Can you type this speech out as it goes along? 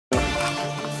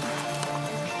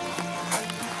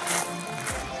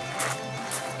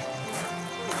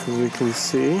As we can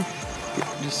see,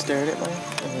 just stare at it,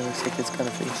 like, and it looks like it's got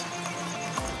a face.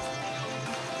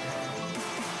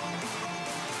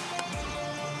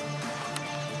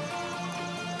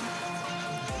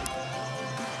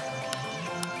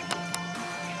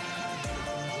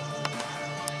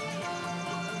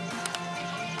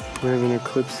 We have an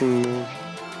eclipsing moon.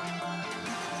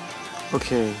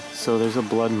 Okay, so there's a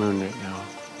blood moon right now.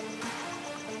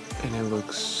 And it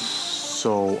looks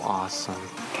so awesome.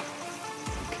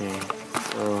 Okay,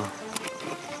 so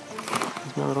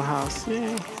here's my little house.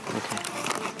 Yay! Okay.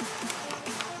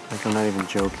 Like, I'm not even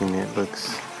joking, it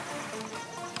looks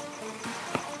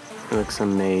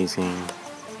amazing.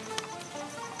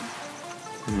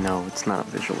 No, it's not a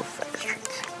visual effects trick.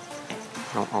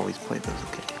 I don't always play those,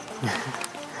 okay?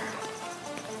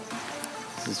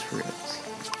 This is for reals.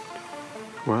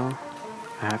 Well,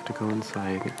 I have to go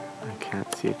inside. I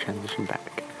can't see a transition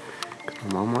back because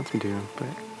my mom wants me to, but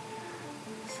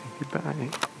say goodbye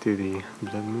to the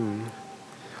blood moon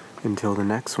until the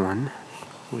next one,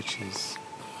 which is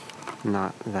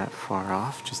not that far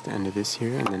off, just the end of this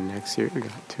year, and then next year we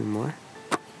got 2 more.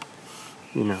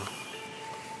 You know,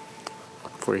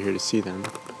 before you're here to see them.